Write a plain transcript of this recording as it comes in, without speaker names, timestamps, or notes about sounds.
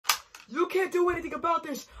You can't do anything about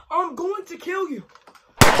this. I'm going to kill you.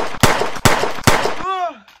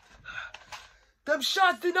 Them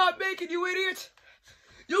shots did not make it, you idiot.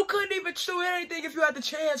 You couldn't even shoot anything if you had the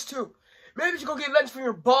chance to. Maybe you should go get lunch from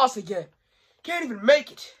your boss again. Can't even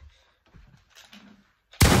make it.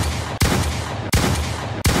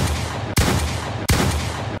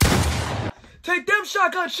 Take them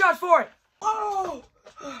shotgun shot for it. Oh!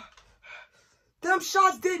 Them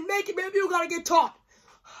shots didn't make it. Maybe you gotta get taught.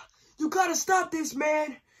 You gotta stop this,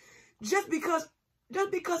 man. Just because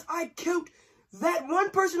I killed that one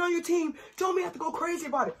person on your team told me I have to go crazy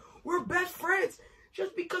about it. We're best friends.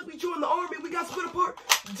 Just because we joined the army, we got split apart,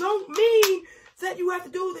 don't mean that you have to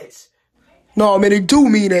do this. No, man, it do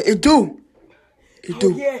mean that. It do. It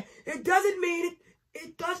do. Yeah, it doesn't mean it.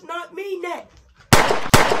 It does not mean that.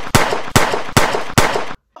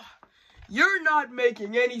 You're not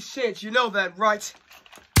making any sense. You know that, right?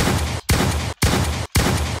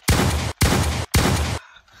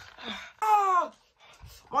 Ah,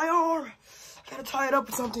 my arm. I gotta tie it up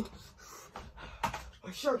with something.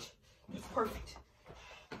 My shirt is perfect.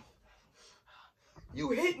 You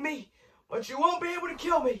hit me, but you won't be able to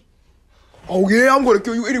kill me. Oh, yeah, I'm gonna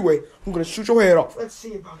kill you anyway. I'm gonna shoot your head off. Let's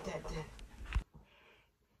see about that, then.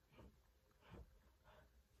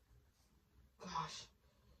 Gosh,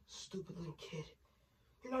 stupid little kid.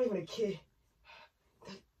 You're not even a kid.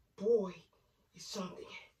 That boy is something.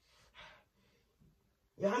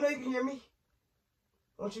 Yeah, I know you can hear me.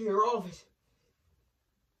 I want you to hear all of it.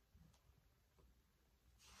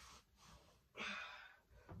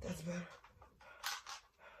 That's better.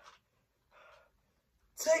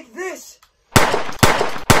 Take this!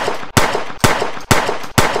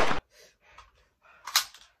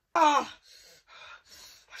 Ah!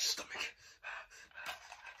 My stomach.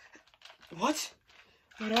 What?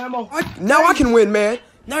 Got ammo. Now I can win, man.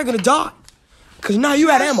 Now you're gonna die. Because now you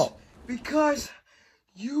had ammo. Because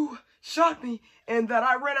you shot me and that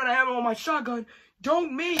I ran out of ammo on my shotgun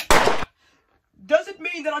doesn't mean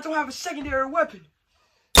that I don't have a secondary weapon.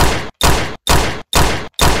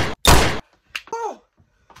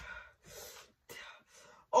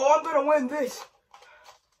 Oh, I'm gonna win this.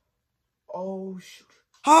 Oh, shoot.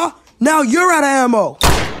 Huh? Now you're out of ammo.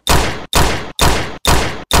 Stop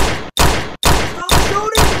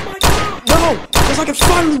shooting! Oh my God! No, because I can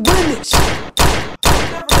finally win this. I'm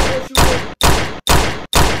never gonna let you win.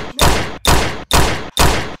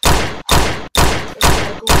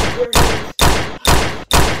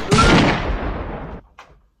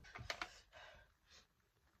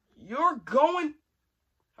 You're going...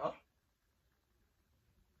 Huh?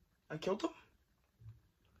 I killed him?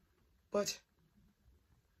 But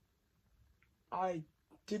I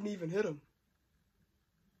didn't even hit him.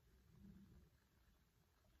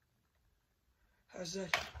 How's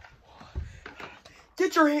that?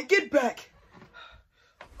 Get your hand, get back.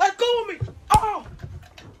 Let go of me. Oh!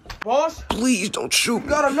 Boss? Please don't shoot me.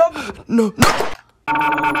 Got another one. No.